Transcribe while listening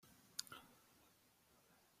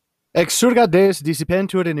Exurga Deus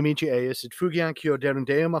dissipentur inimici eius, et fugiancio derum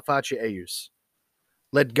Deum a face eius.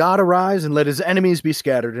 Let God arise, and let his enemies be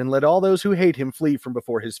scattered, and let all those who hate him flee from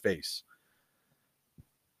before his face.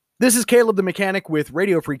 This is Caleb the Mechanic with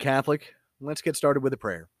Radio Free Catholic. Let's get started with a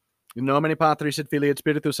prayer. In nomine Patris et Filii et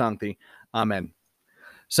Spiritus Sancti. Amen.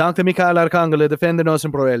 Sancta Michael Arcangelo, defende nos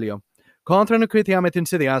in proelio. Contra nequitiam et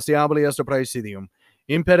insidias diaboli est praesidium.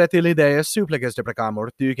 Imperet illi Deus supplices de precamur,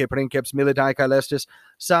 duce princeps militae caelestis,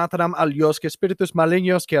 Satanam aliosque spiritus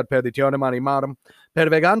malignos, que ad perditionem animarum,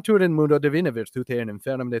 pervegantur in mundo divina virtute in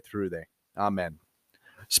infernum detrude. Amen.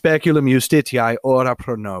 Speculum justitiae ora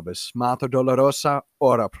pro nobis, Mater dolorosa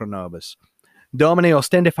ora pro nobis. Domine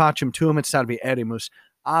ostende facem tuum et salvi erimus,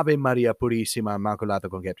 Ave Maria purissima, immaculata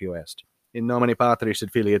conceptio est. In nomine Patris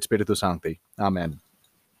et Filii et Spiritus Sancti. Amen.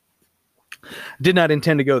 Did not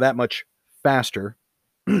intend to go that much faster,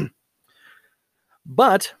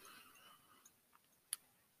 but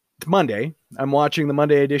it's Monday. I'm watching the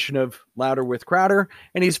Monday edition of Louder with Crowder,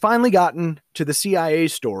 and he's finally gotten to the CIA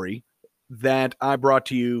story that I brought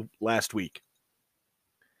to you last week.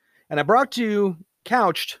 And I brought to you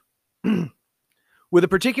couched with a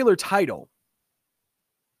particular title.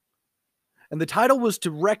 And the title was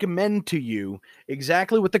to recommend to you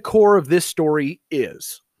exactly what the core of this story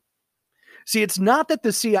is. See, it's not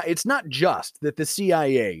just that the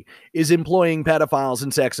CIA is employing pedophiles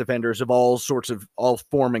and sex offenders of all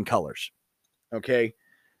form and colors. Okay?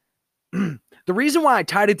 The reason why I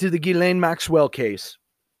tied it to the Ghislaine Maxwell case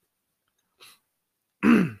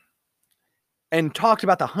and talked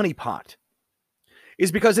about the honeypot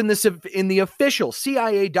is because in the official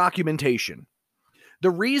CIA documentation, the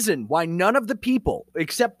reason why none of the people,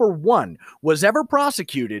 except for one, was ever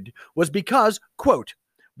prosecuted was because, quote,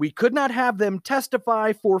 we could not have them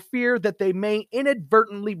testify for fear that they may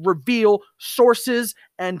inadvertently reveal sources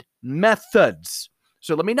and methods.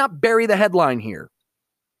 So let me not bury the headline here.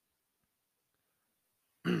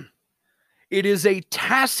 It is a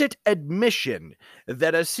tacit admission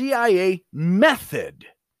that a CIA method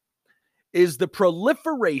is the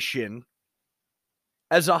proliferation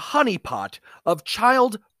as a honeypot of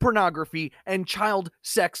child pornography and child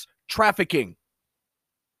sex trafficking.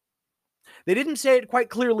 They didn't say it quite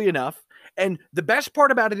clearly enough. And the best part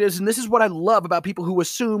about it is, and this is what I love about people who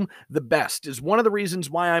assume the best, is one of the reasons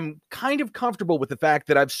why I'm kind of comfortable with the fact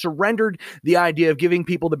that I've surrendered the idea of giving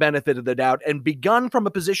people the benefit of the doubt and begun from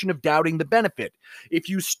a position of doubting the benefit. If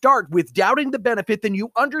you start with doubting the benefit, then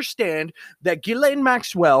you understand that Ghislaine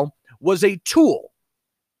Maxwell was a tool.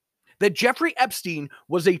 That Jeffrey Epstein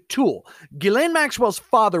was a tool. Ghislaine Maxwell's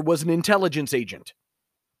father was an intelligence agent.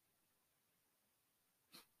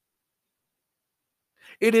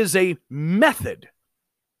 It is a method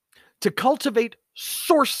to cultivate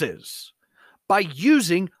sources by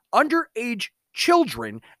using underage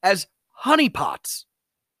children as honeypots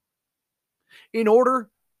in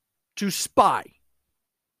order to spy.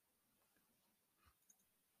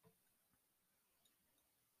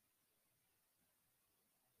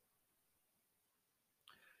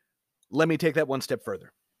 Let me take that one step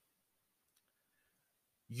further.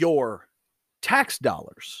 Your tax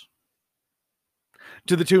dollars,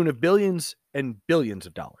 to the tune of billions and billions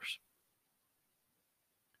of dollars,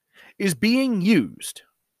 is being used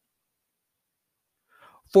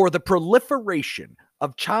for the proliferation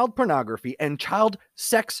of child pornography and child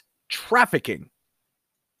sex trafficking.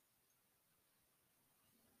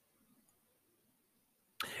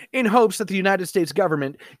 In hopes that the United States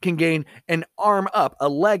government can gain an arm up, a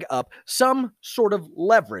leg up, some sort of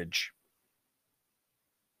leverage,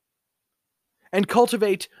 and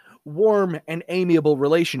cultivate warm and amiable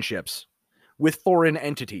relationships with foreign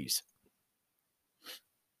entities.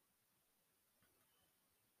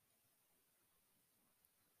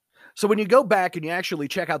 So when you go back and you actually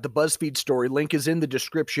check out the BuzzFeed story, link is in the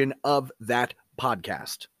description of that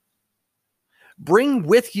podcast. Bring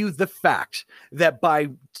with you the fact that by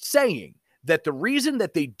saying that the reason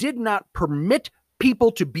that they did not permit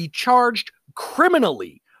people to be charged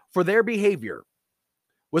criminally for their behavior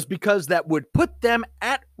was because that would put them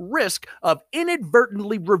at risk of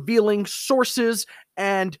inadvertently revealing sources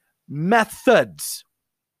and methods.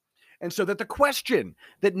 And so that the question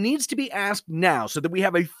that needs to be asked now, so that we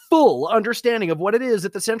have a full understanding of what it is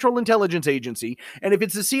at the Central Intelligence Agency, and if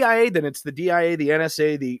it's the CIA, then it's the DIA, the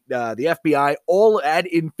NSA, the FBI, all ad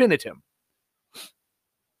infinitum.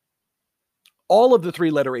 All of the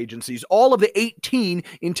three-letter agencies, all of the 18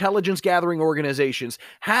 intelligence gathering organizations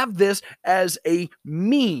have this as a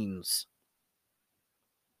means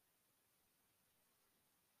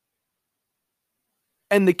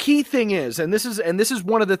And the key thing is, and this is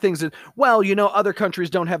one of the things that, well, other countries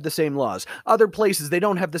don't have the same laws. Other places, they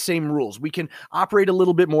don't have the same rules. We can operate a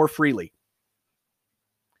little bit more freely.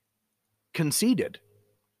 Conceded.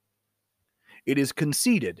 It is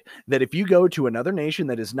conceded that if you go to another nation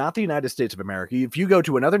that is not the United States of America, if you go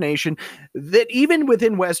to another nation that even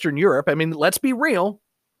within Western Europe, I mean, let's be real,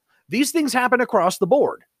 these things happen across the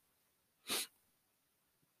board.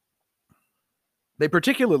 They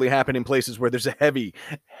particularly happen in places where there's a heavy,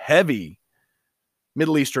 heavy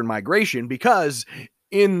Middle Eastern migration, because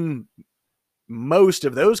in most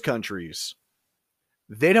of those countries,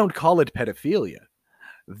 they don't call it pedophilia.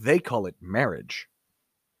 They call it marriage.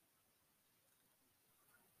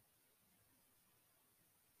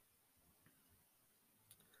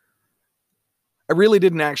 I really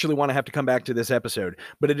didn't actually want to have to come back to this episode,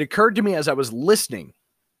 but it occurred to me as I was listening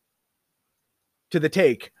to the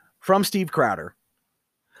take from Steve Crowder,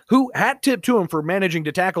 who, hat tip to him for managing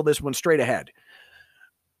to tackle this one straight ahead,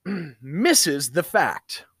 misses the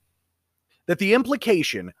fact that the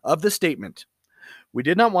implication of the statement, "We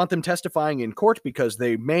did not want them testifying in court because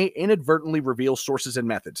they may inadvertently reveal sources and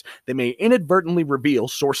methods. They may inadvertently reveal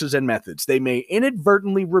sources and methods. They may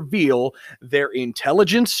inadvertently reveal their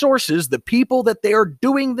intelligence sources, the people that they are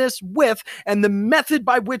doing this with, and the method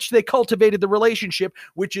by which they cultivated the relationship,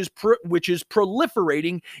 which is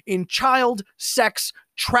proliferating in child sex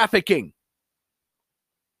trafficking.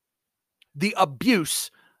 The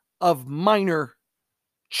abuse of minor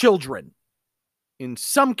children. In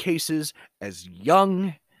some cases, as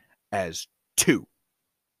young as 2.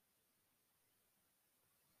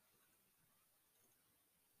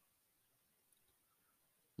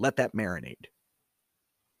 Let that marinate.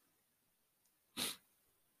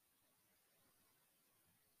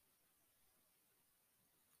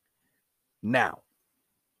 Now,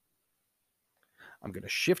 I'm going to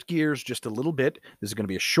shift gears just a little bit. This is going to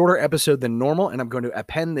be a shorter episode than normal, and I'm going to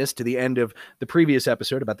append this to the end of the previous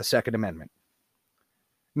episode about the Second Amendment.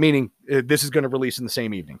 Meaning, this is going to release in the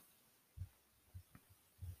same evening.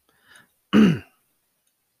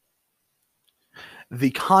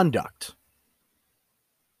 The conduct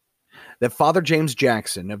that Father James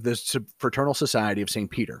Jackson of the Fraternal Society of St.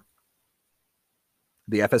 Peter,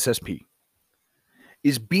 the FSSP,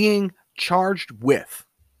 is being charged with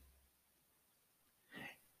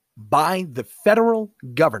by the federal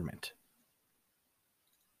government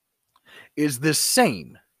is the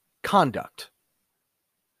same conduct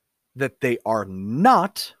that they are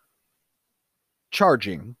not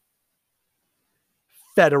charging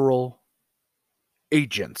federal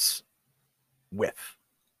agents with.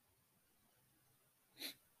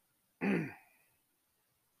 And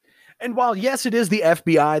while, yes, it is the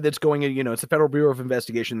FBI that's going, it's the Federal Bureau of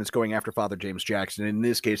Investigation that's going after Father James Jackson. In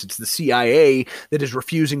this case, it's the CIA that is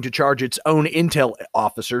refusing to charge its own intel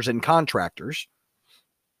officers and contractors.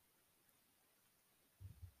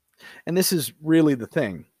 And this is really the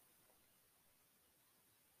thing.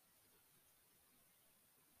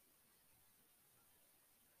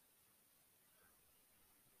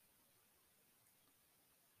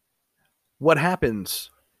 What happens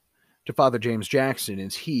to Father James Jackson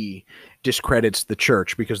is he discredits the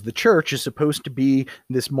church, because the church is supposed to be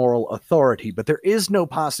this moral authority, but there is no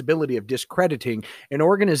possibility of discrediting an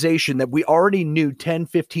organization that we already knew 10,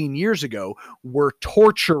 15 years ago were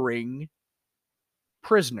torturing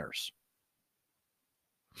prisoners.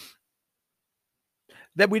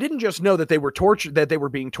 That we didn't just know that they were tortured, that they were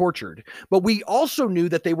being tortured, but we also knew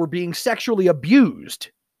that they were being sexually abused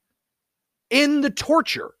in the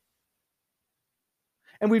torture.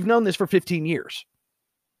 And we've known this for 15 years.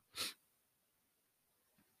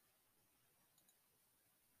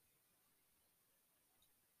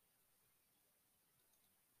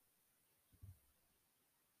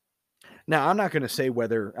 Now, I'm not going to say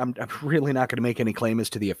whether, I'm really not going to make any claim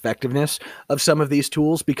as to the effectiveness of some of these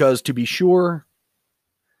tools, because to be sure,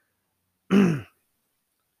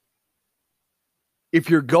 if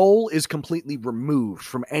your goal is completely removed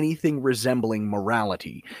from anything resembling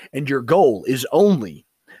morality, and your goal is only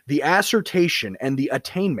the assertion and the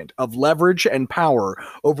attainment of leverage and power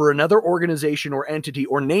over another organization or entity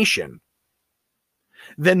or nation,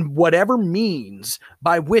 then whatever means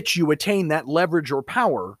by which you attain that leverage or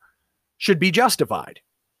power should be justified.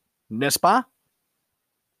 N'est-ce pas?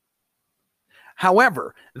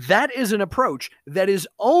 However, that is an approach that is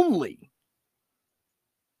only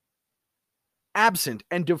absent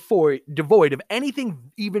and devoid of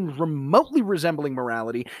anything even remotely resembling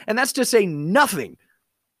morality, and that's to say nothing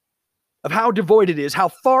of how devoid it is, how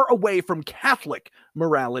far away from Catholic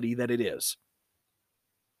morality that it is.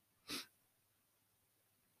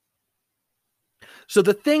 So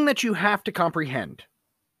the thing that you have to comprehend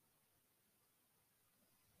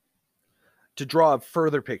to draw a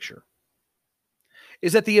further picture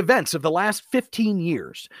is that the events of the last 15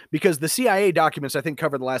 years, because the CIA documents, I think,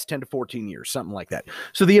 cover the last 10 to 14 years, something like that.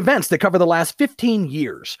 So the events that cover the last 15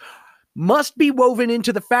 years must be woven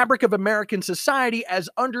into the fabric of American society as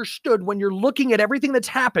understood when you're looking at everything that's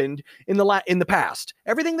happened in the past,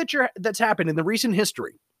 everything that's happened in the recent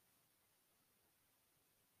history.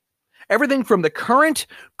 Everything from the current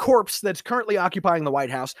corpse that's currently occupying the White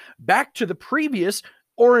House, back to the previous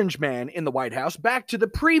orange man in the White House, back to the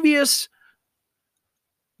previous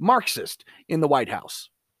Marxist in the White House.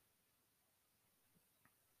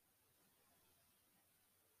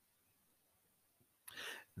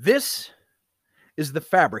 This is the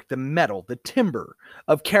fabric, the metal, the timber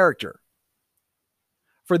of character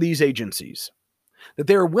for these agencies, that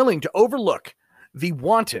they are willing to overlook the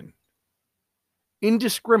wanton,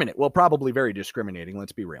 indiscriminate, well, probably very discriminating,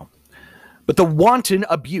 let's be real, but the wanton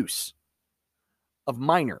abuse of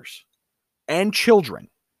minors and children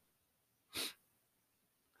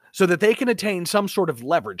so that they can attain some sort of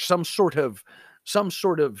leverage, some sort of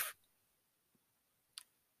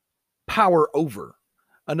power over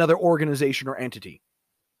another organization or entity.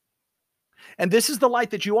 And this is the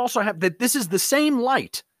light that you also have, that this is the same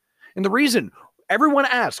light. And the reason everyone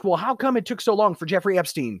asks, well, how come it took so long for Jeffrey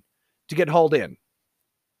Epstein to get hauled in?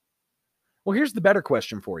 Well, here's the better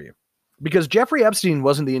question for you. Because Jeffrey Epstein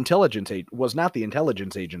was not the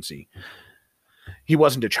intelligence agency. He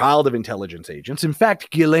wasn't a child of intelligence agents. In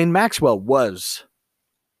fact, Ghislaine Maxwell was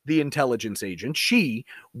the intelligence agent. She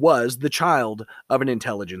was the child of an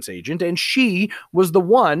intelligence agent, and she was the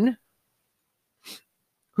one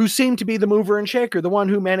who seemed to be the mover and shaker, the one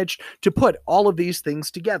who managed to put all of these things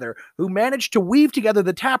together, who managed to weave together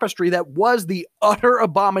the tapestry that was the utter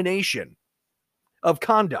abomination of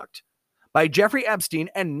conduct by Jeffrey Epstein,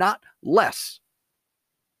 and not less.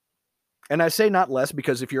 And I say not less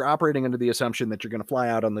because if you're operating under the assumption that you're going to fly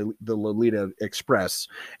out on the Lolita Express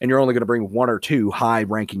and you're only going to bring one or two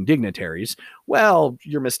high-ranking dignitaries, well,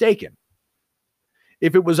 you're mistaken.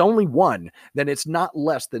 If it was only one, then it's not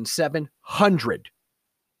less than 700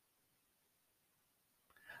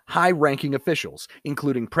 high-ranking officials,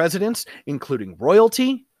 including presidents, including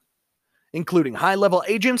royalty, including high-level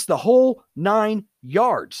agents, the whole 9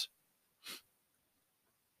 yards.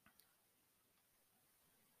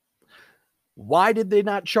 Why did they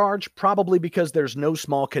not charge? Probably because there's no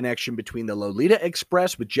small connection between the Lolita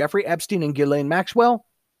Express with Jeffrey Epstein and Ghislaine Maxwell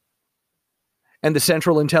and the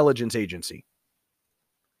Central Intelligence Agency.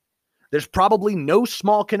 There's probably no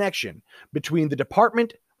small connection between the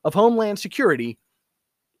Department of Homeland Security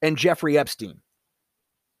and Jeffrey Epstein.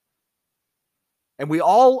 And we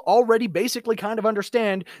all already basically kind of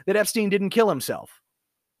understand that Epstein didn't kill himself.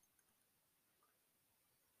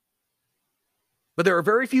 But there are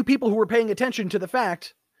very few people who were paying attention to the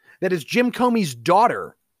fact that it's Jim Comey's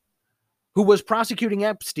daughter who was prosecuting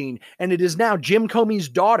Epstein, and it is now Jim Comey's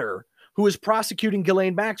daughter who is prosecuting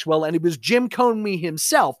Ghislaine Maxwell, and it was Jim Comey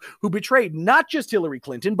himself who betrayed not just Hillary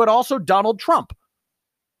Clinton, but also Donald Trump.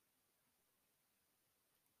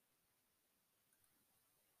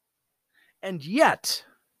 And yet,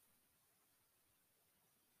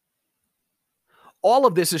 all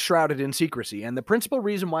of this is shrouded in secrecy. And the principal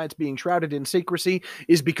reason why it's being shrouded in secrecy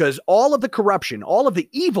is because all of the corruption, all of the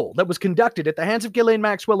evil that was conducted at the hands of Ghislaine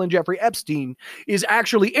Maxwell and Jeffrey Epstein is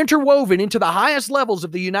actually interwoven into the highest levels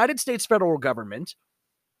of the United States federal government,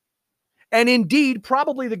 and indeed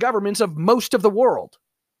probably the governments of most of the world.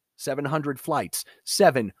 700 flights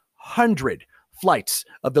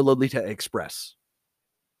of the Lolita Express.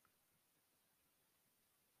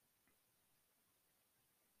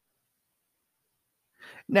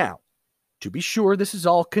 Now, to be sure, this is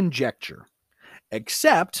all conjecture,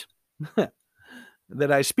 except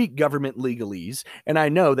that I speak government legalese, and I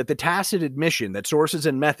know that the tacit admission that sources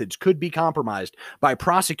and methods could be compromised by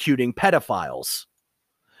prosecuting pedophiles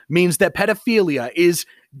means that pedophilia is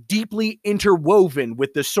deeply interwoven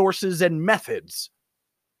with the sources and methods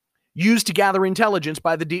used to gather intelligence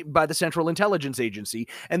by the Central Intelligence Agency,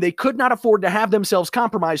 and they could not afford to have themselves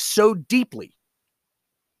compromised so deeply.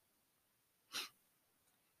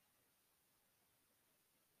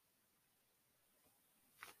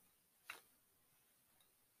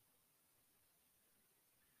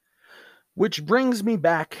 Which brings me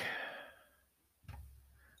back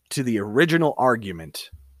to the original argument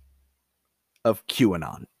of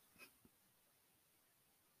QAnon.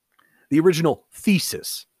 The original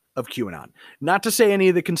thesis of QAnon. Not to say any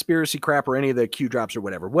of the conspiracy crap or any of the Q drops or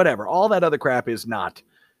whatever. All that other crap is not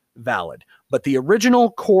valid. But the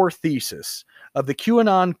original core thesis of the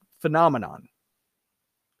QAnon phenomenon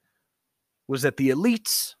was that the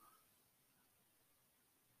elites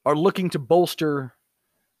are looking to bolster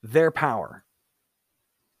their power.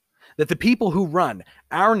 That the people who run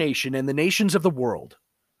our nation and the nations of the world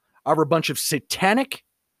are a bunch of satanic,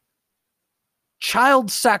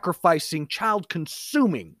 child-sacrificing,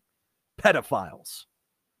 child-consuming pedophiles.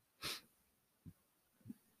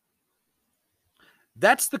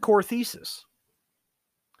 That's the core thesis.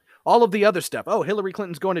 All of the other stuff, oh, Hillary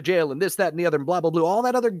Clinton's going to jail and this, that, and the other, and blah, blah, blah, all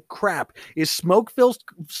that other crap is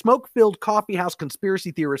smoke-filled coffeehouse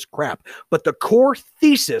conspiracy theorist crap. But the core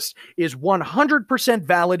thesis is 100%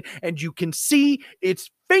 valid, and you can see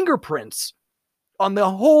its fingerprints on the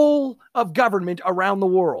whole of government around the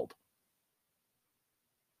world.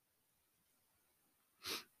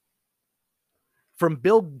 From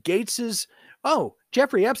Bill Gates's, oh,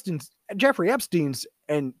 Jeffrey Epstein's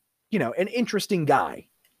and, you know, an interesting guy,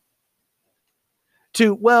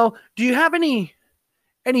 to, well, do you have any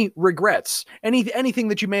regrets, anything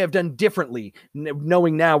that you may have done differently,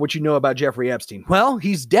 knowing now what you know about Jeffrey Epstein? Well,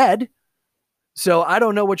 he's dead, so I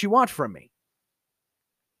don't know what you want from me.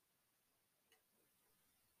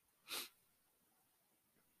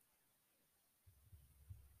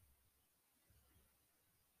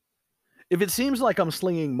 If it seems like I'm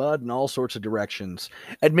slinging mud in all sorts of directions,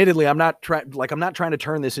 admittedly, I'm not trying to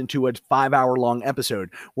turn this into a 5-hour-long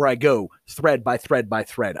episode where I go thread by thread by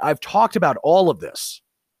thread. I've talked about all of this,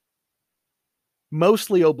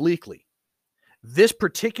 mostly obliquely. This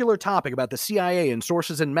particular topic about the CIA and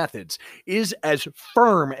sources and methods is as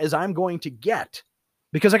firm as I'm going to get.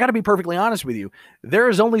 Because I got to be perfectly honest with you, there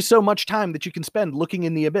is only so much time that you can spend looking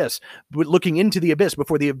into the abyss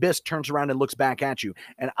before the abyss turns around and looks back at you.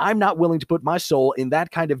 And I'm not willing to put my soul in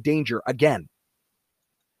that kind of danger again.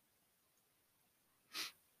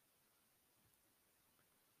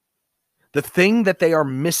 The thing that they are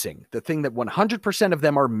missing, the thing that 100% of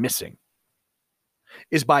them are missing,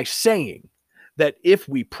 is by saying that if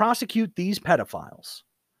we prosecute these pedophiles,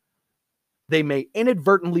 they may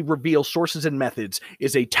inadvertently reveal sources and methods,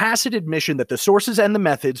 is a tacit admission that the sources and the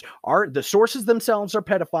methods are, the sources themselves are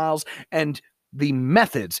pedophiles, and the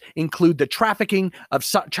methods include the trafficking of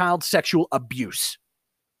child sexual abuse,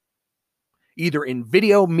 either in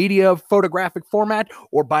video, media, photographic format,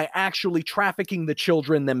 or by actually trafficking the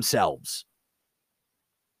children themselves.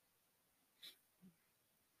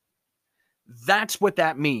 That's what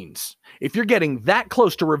that means. If you're getting that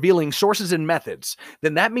close to revealing sources and methods,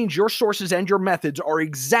 then that means your sources and your methods are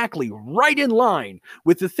exactly right in line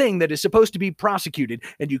with the thing that is supposed to be prosecuted.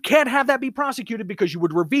 And you can't have that be prosecuted because you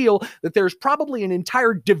would reveal that there's probably an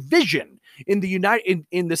entire division in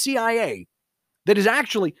the CIA that is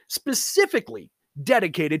actually specifically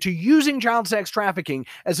dedicated to using child sex trafficking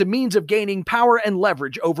as a means of gaining power and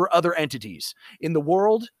leverage over other entities in the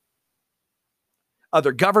world,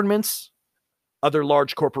 other governments, other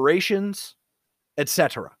large corporations,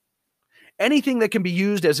 etc. Anything that can be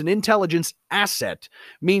used as an intelligence asset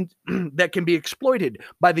means that can be exploited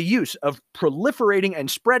by the use of proliferating and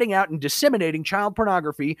spreading out and disseminating child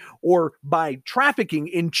pornography, or by trafficking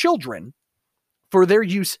in children for their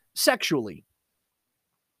use sexually.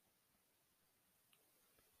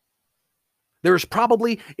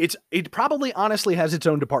 It probably honestly has its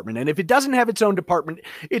own department. And if it doesn't have its own department,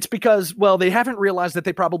 it's because, well, they haven't realized that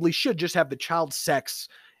they probably should just have the child sex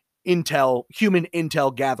human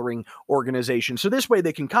intel gathering organization. So this way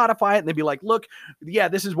they can codify it and they'd be like, look, yeah,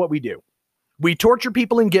 this is what we do. We torture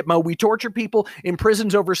people in Gitmo. We torture people in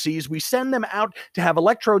prisons overseas. We send them out to have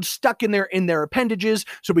electrodes stuck in their appendages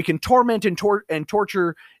so we can torment and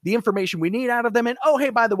torture the information we need out of them. And oh,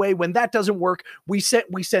 hey, by the way, when that doesn't work, we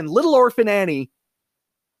send little orphan Annie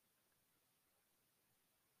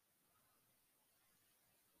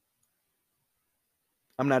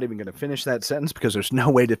I'm not even going to finish that sentence because there's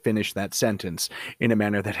no way to finish that sentence in a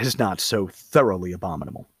manner that is not so thoroughly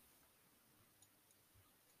abominable.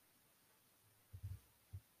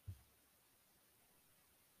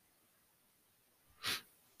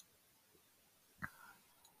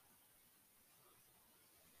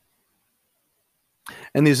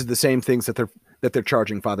 And these are the same things that they're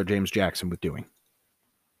charging Father James Jackson with doing.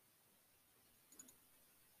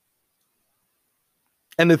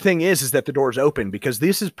 And the thing is that the door's open because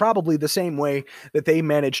this is probably the same way that they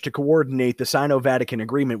managed to coordinate the Sino-Vatican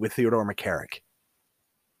agreement with Theodore McCarrick.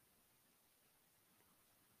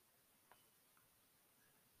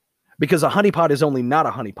 Because a honeypot is only not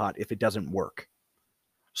a honeypot if it doesn't work.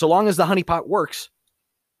 So long as the honeypot works,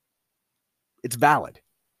 it's valid.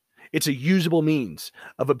 It's a usable means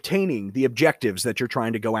of obtaining the objectives that you're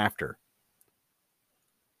trying to go after.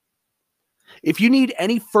 If you need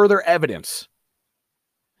any further evidence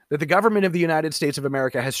that the government of the United States of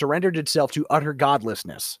America has surrendered itself to utter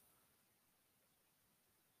godlessness,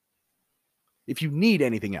 if you need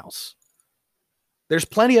anything else. There's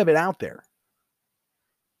plenty of it out there.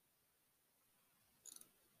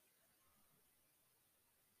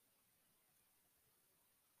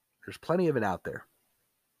 There's plenty of it out there.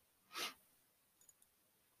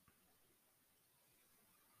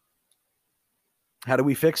 How do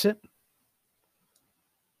we fix it?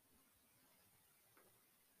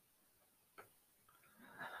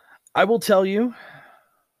 I will tell you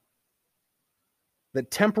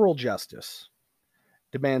that temporal justice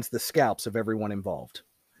demands the scalps of everyone involved,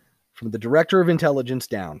 from the director of intelligence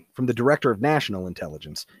down, from the director of national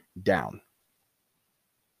intelligence down.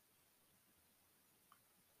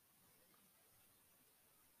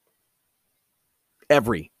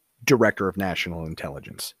 Every director of national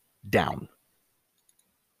intelligence down.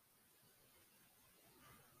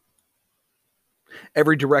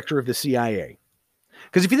 Every director of the CIA.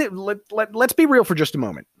 Because if you let's be real for just a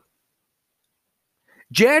moment.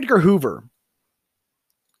 J. Edgar Hoover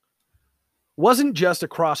wasn't just a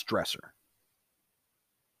cross-dresser.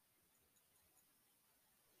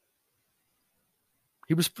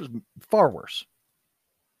 He was far worse.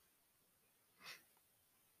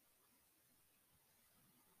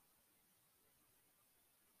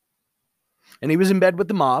 And he was in bed with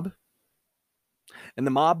the mob. And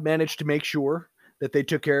the mob managed to make sure that they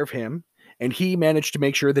took care of him. And he managed to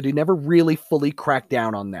make sure that he never really fully cracked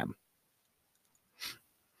down on them.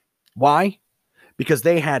 Why? Because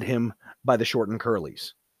they had him by the short and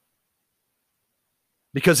curlies.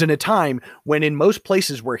 Because in a time when in most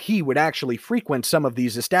places where he would actually frequent some of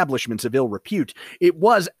these establishments of ill repute, it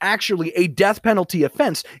was actually a death penalty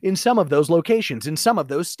offense in some of those locations, in some of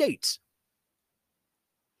those states.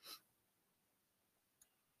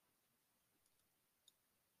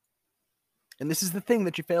 And this is the thing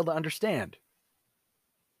that you fail to understand.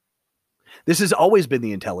 This has always been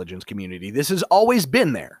the intelligence community. This has always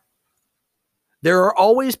been there. There are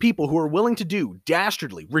always people who are willing to do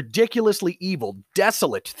dastardly, ridiculously evil,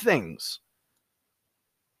 desolate things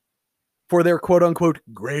for their quote-unquote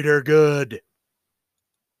greater good.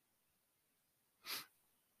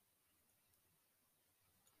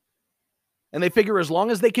 And they figure as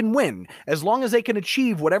long as they can win, as long as they can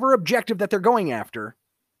achieve whatever objective that they're going after,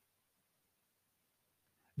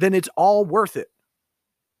 then it's all worth it.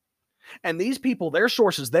 And these people, their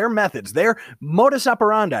sources, their methods, their modus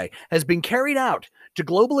operandi has been carried out to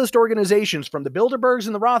globalist organizations from the Bilderbergs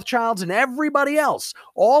and the Rothschilds and everybody else.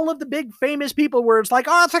 All of the big famous people where it's like,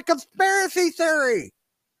 oh, it's a conspiracy theory.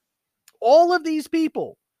 All of these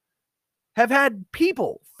people have had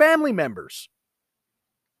people, family members,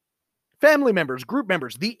 group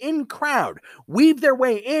members, the in crowd, weave their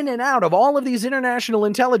way in and out of all of these international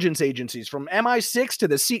intelligence agencies, from MI6 to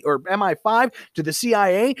the MI5 to the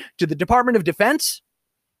CIA to the Department of Defense.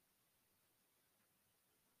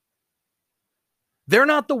 They're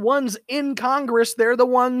not the ones in Congress. They're the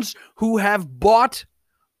ones who have bought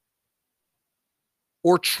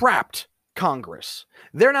or trapped Congress.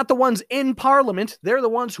 They're not the ones in Parliament. They're the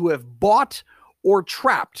ones who have bought or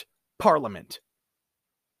trapped Parliament.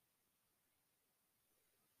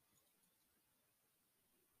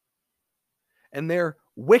 And their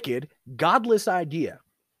wicked, godless idea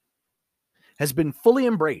has been fully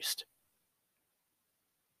embraced.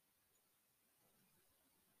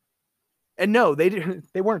 And no,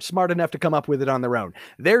 they weren't smart enough to come up with it on their own.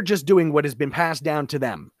 They're just doing what has been passed down to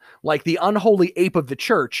them. Like the unholy ape of the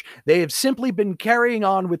church, they have simply been carrying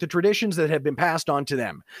on with the traditions that have been passed on to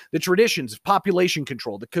them. The traditions of population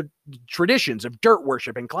control, the traditions of dirt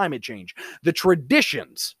worship and climate change, the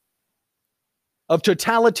traditions of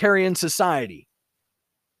totalitarian society.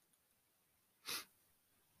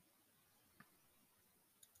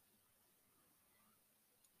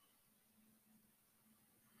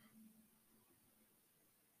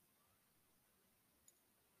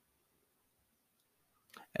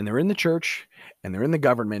 And they're in the church, and they're in the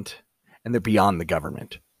government, and they're beyond the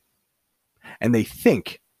government. And they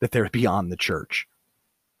think that they're beyond the church.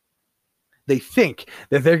 They think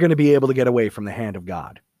that they're going to be able to get away from the hand of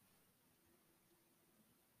God.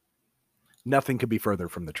 Nothing could be further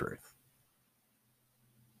from the truth.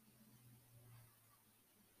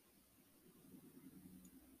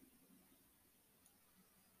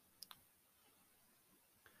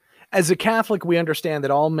 As a Catholic, we understand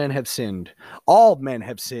that all men have sinned. All men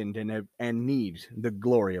have sinned and need the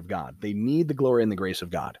glory of God. They need the glory and the grace of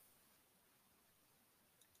God.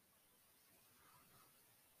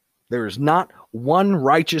 There is not one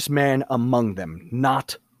righteous man among them.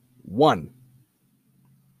 Not one.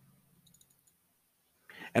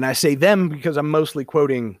 And I say them because I'm mostly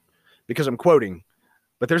quoting,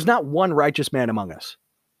 but there's not one righteous man among us.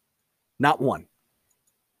 Not one.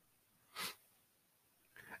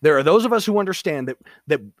 There are those of us who understand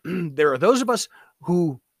that there are those of us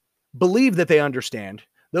who believe that they understand,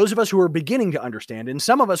 those of us who are beginning to understand, and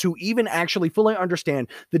some of us who even actually fully understand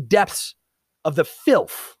the depths of the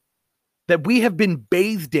filth that we have been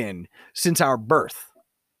bathed in since our birth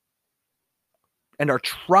and are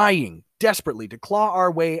trying desperately to claw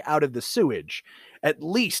our way out of the sewage, at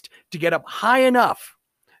least to get up high enough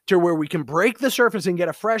to where we can break the surface and get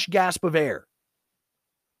a fresh gasp of air,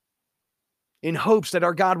 in hopes that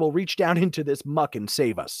our God will reach down into this muck and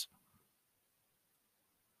save us.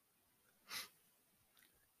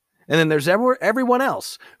 And then there's everyone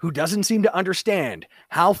else who doesn't seem to understand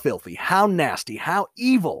how filthy, how nasty, how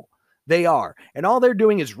evil they are. And all they're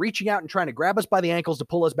doing is reaching out and trying to grab us by the ankles to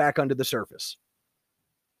pull us back under the surface.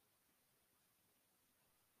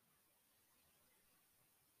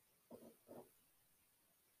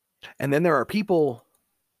 And then there are people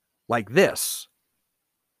like this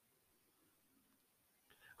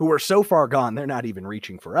who are so far gone, they're not even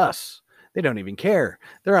reaching for us. They don't even care.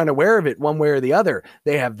 They're unaware of it one way or the other.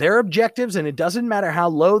 They have their objectives, and it doesn't matter how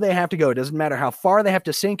low they have to go. It doesn't matter how far they have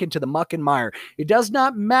to sink into the muck and mire. It does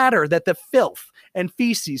not matter that the filth and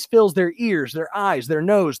feces fills their ears, their eyes, their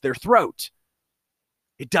nose, their throat.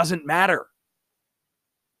 It doesn't matter.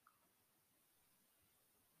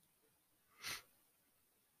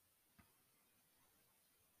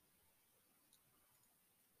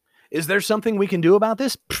 Is there something we can do about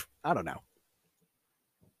this? I don't know.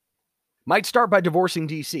 Might start by divorcing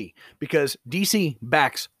DC, because DC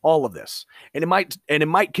backs all of this. And it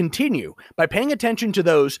might continue by paying attention to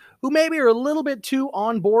those who maybe are a little bit too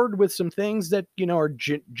on board with some things that, are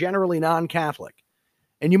generally non-Catholic.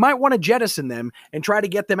 And you might want to jettison them and try to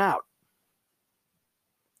get them out.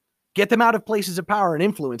 Get them out of places of power and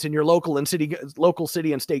influence in your local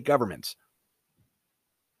city and state governments.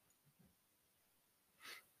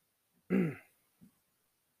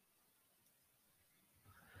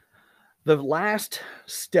 The last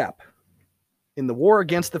step in the war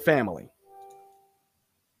against the family,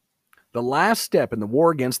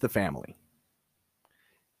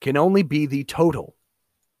 can only be the total,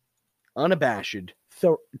 unabashed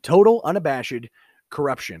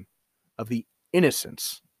corruption of the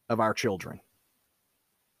innocence of our children.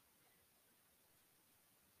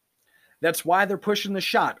 That's why they're pushing the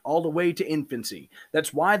shot all the way to infancy.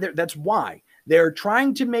 That's why they're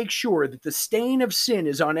trying to make sure that the stain of sin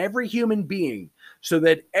is on every human being, so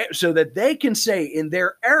that they can say in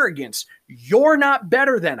their arrogance, "You're not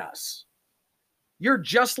better than us. You're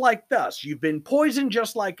just like us. You've been poisoned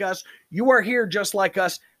just like us. You are here just like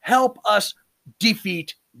us. Help us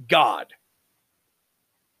defeat God."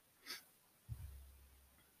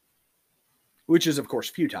 Which is, of course,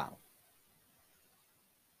 futile.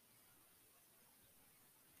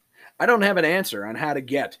 I don't have an answer on how to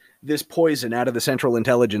get this poison out of the Central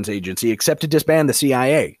Intelligence Agency except to disband the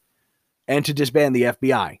CIA and to disband the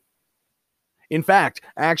FBI. In fact,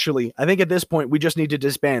 actually, I think at this point we just need to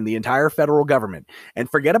disband the entire federal government and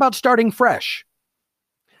forget about starting fresh.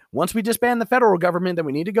 Once we disband the federal government, then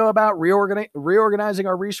we need to go about reorganizing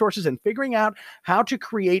our resources and figuring out how to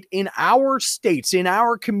create in our states, in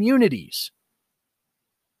our communities,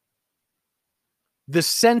 the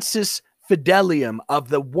sensus fidelium of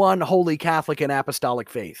the one holy Catholic and apostolic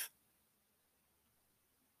faith.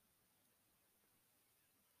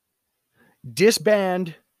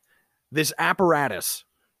 Disband this apparatus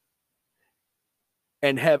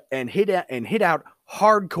and hit out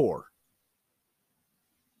hardcore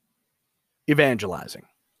evangelizing.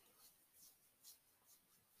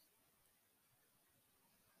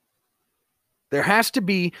 There has to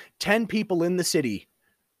be 10 people in the city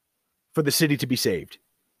for the city to be saved.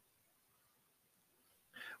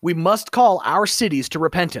 We must call our cities to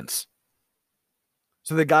repentance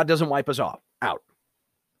so that God doesn't wipe us out.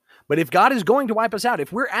 But if God is going to wipe us out,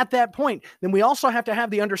 if we're at that point, then we also have to have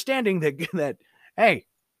the understanding that hey,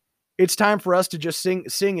 it's time for us to just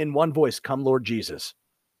sing in one voice, "Come, Lord Jesus."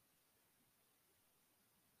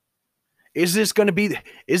 Is this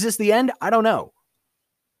the end? I don't know.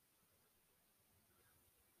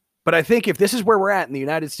 But I think if this is where we're at in the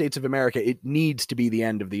United States of America, it needs to be the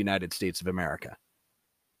end of the United States of America.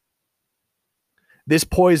 This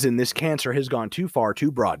poison, this cancer has gone too far,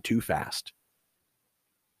 too broad, too fast.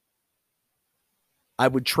 I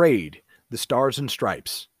would trade the stars and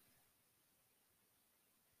stripes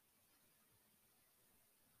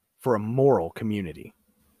for a moral community,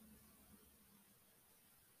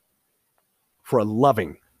 for a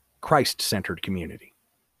loving, Christ-centered community.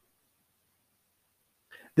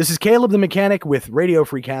 This is Caleb the Mechanic with Radio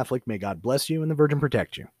Free Catholic. May God bless you and the Virgin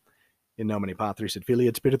protect you. In nomine Patris et Filii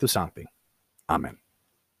et Spiritus Sancti. Amen.